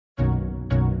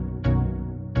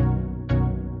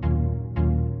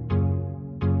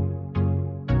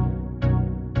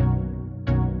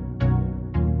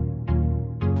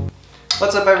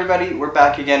What's up everybody, we're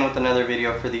back again with another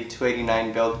video for the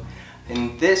 289 build.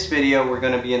 In this video we're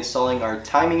going to be installing our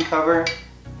timing cover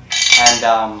and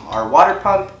our water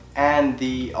pump and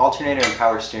the alternator and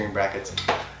power steering brackets.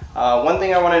 One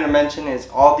thing I wanted to mention is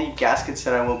all the gaskets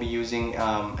that I will be using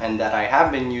and that I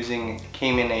have been using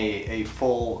came in a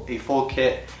full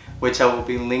kit, which I will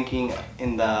be linking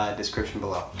in the description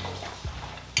below.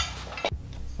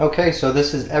 Okay, so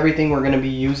this is everything we're going to be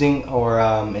using or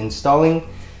installing.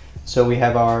 So we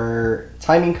have our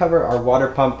timing cover, our water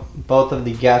pump, both of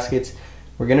the gaskets.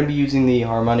 We're going to be using the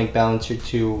harmonic balancer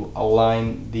to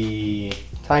align the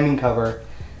timing cover,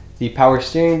 the power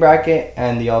steering bracket,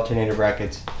 and the alternator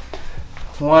brackets.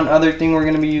 One other thing we're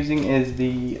going to be using is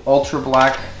the ultra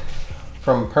black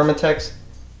from Permatex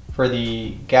for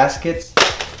the gaskets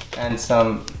and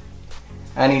some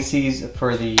anti-seize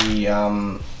for the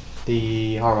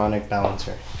harmonic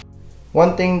balancer.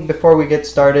 One thing before we get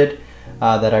started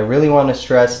that I really want to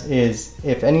stress is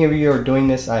if any of you are doing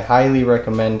this, I highly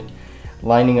recommend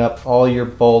lining up all your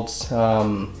bolts,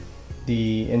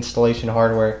 the installation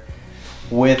hardware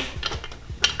with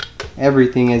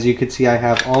everything. As you can see, I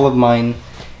have all of mine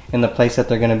in the place that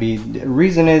they're going to be. The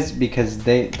reason is because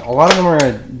a lot of them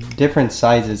are different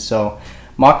sizes, so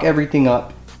mock everything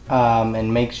up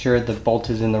and make sure the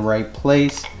bolt is in the right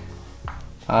place.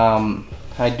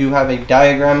 I do have a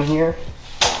diagram here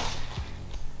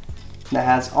that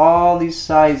has all these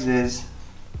sizes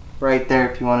right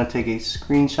there if you want to take a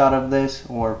screenshot of this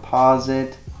or pause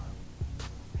it,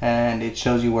 and it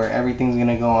shows you where everything's going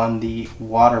to go on the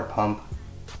water pump.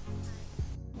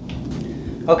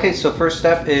 Okay, so first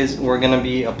step is we're going to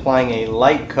be applying a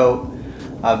light coat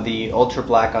of the ultra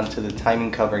black onto the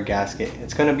timing cover gasket.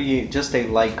 It's going to be just a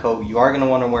light coat. You are going to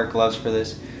want to wear gloves for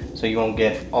this so you won't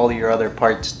get all your other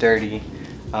parts dirty,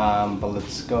 but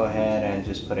let's go ahead and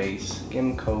just put a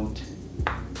skim coat.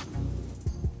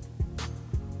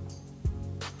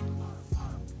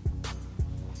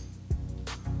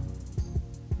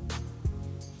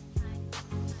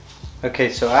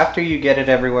 Okay, so after you get it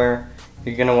everywhere,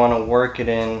 you're going to want to work it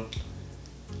in.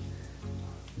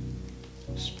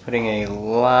 Just putting a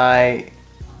light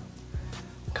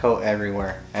coat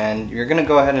everywhere. And you're going to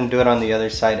go ahead and do it on the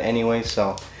other side anyway,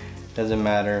 so it doesn't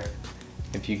matter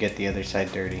if you get the other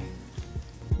side dirty.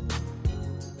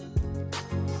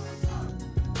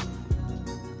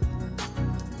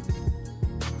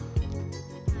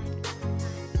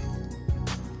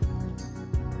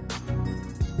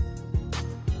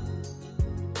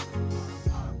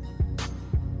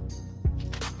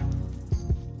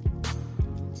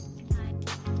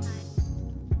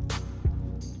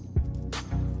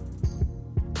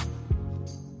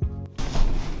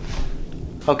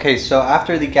 Okay, so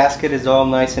after the gasket is all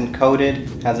nice and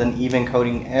coated, has an even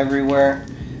coating everywhere,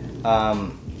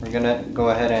 we're gonna go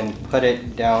ahead and put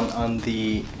it down on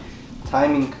the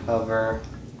timing cover.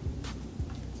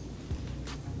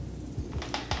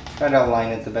 Try to align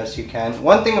it the best you can.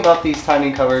 One thing about these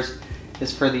timing covers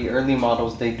is for the early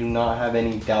models, they do not have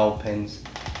any dowel pins.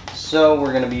 So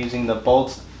we're gonna be using the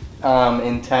bolts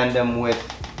in tandem with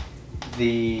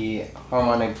the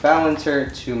harmonic balancer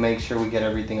to make sure we get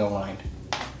everything aligned.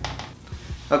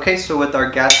 Okay, so with our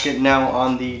gasket now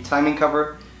on the timing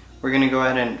cover, we're going to go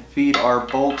ahead and feed our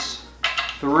bolts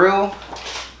through,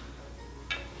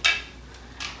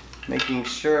 making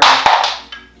sure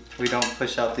we don't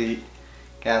push out the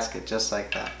gasket just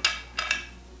like that.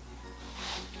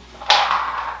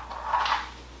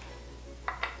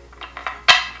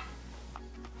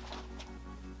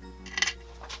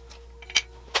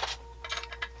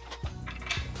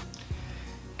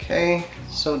 Okay,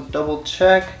 so double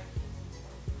check,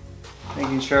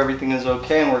 making sure everything is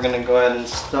okay, and we're going to go ahead and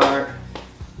start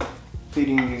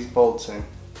feeding these bolts in.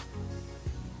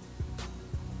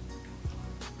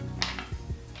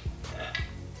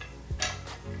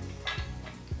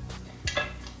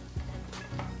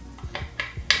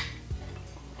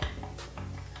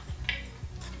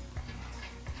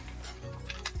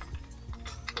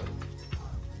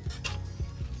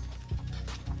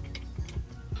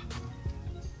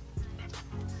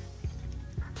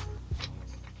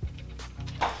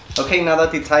 Okay, now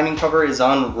that the timing cover is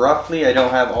on roughly, I don't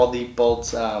have all the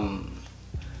bolts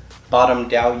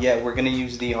bottomed out yet. We're going to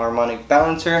use the harmonic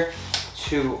balancer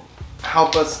to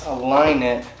help us align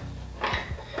it.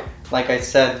 Like I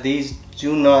said, these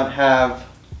do not have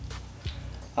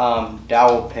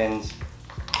dowel pins.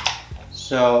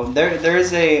 So there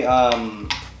is a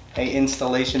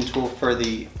installation tool for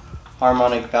the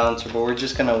harmonic balancer, but we're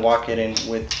just going to walk it in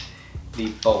with the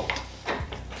bolt.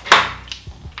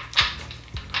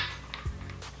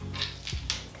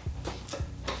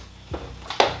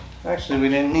 Actually, we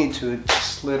didn't need to, it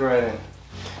just slid right in.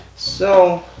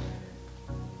 So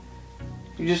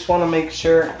you just want to make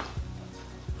sure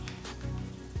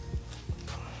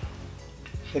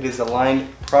it is aligned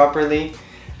properly.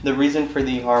 The reason for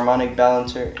the harmonic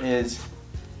balancer is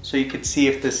so you could see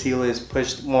if the seal is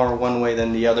pushed more one way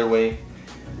than the other way,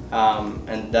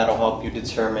 and that'll help you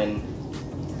determine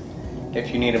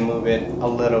if you need to move it a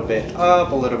little bit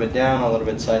up, a little bit down, a little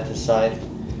bit side to side.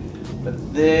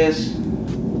 But this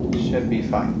should be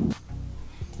fine.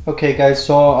 Okay guys,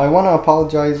 so I want to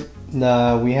apologize.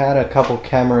 We had a couple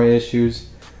camera issues,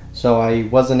 so I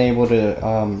wasn't able to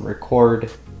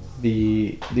record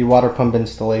the water pump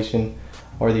installation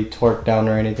or the torque down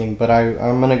or anything, but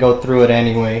I'm gonna go through it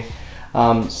anyway.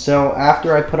 So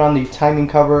after I put on the timing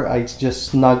cover, I just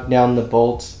snugged down the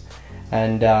bolts,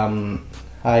 and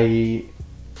I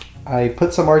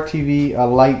put some RTV, a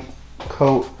light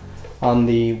coat on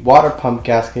the water pump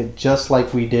gasket, just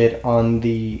like we did on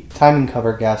the timing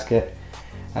cover gasket,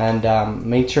 and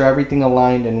made sure everything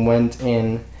aligned and went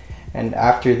in. And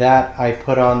after that, I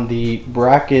put on the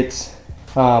brackets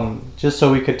just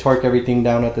so we could torque everything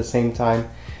down at the same time.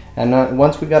 And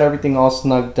once we got everything all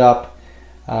snugged up,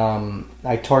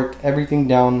 I torqued everything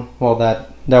down, well, that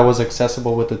was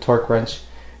accessible with the torque wrench,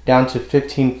 down to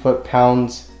 15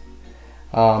 foot-pounds.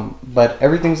 But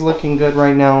everything's looking good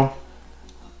right now.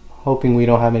 Hoping we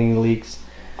don't have any leaks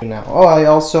now. Oh, I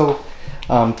also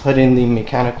put in the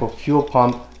mechanical fuel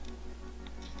pump.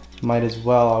 Might as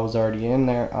well, I was already in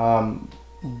there.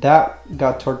 That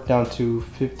got torqued down to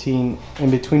 15, in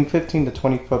between 15 to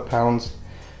 20 foot-pounds.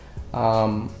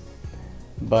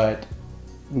 But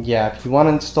yeah, if you want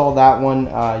to install that one,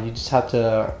 you just have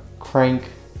to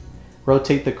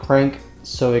rotate the crank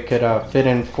so it could fit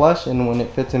in flush, and when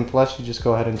it fits in flush, you just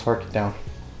go ahead and torque it down.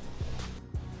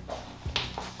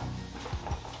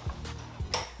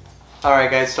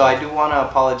 Alright guys, so I do want to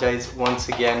apologize once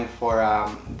again for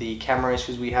the camera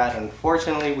issues we had.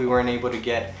 Unfortunately, we weren't able to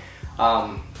get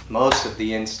most of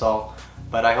the install,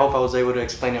 but I hope I was able to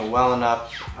explain it well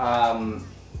enough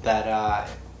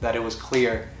that it was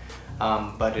clear.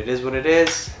 But it is what it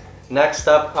is. Next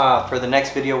up, for the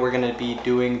next video, we're going to be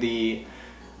doing the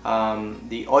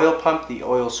oil pump, the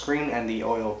oil screen, and the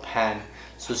oil pan.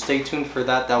 So stay tuned for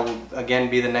that. That will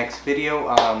again be the next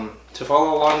video. To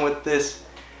follow along with this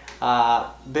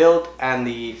build and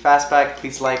the fastback,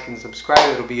 please like and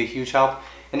subscribe. It'll be a huge help.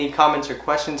 Any comments or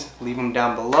questions, leave them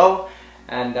down below.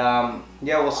 And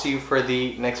yeah, we'll see you for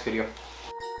the next video.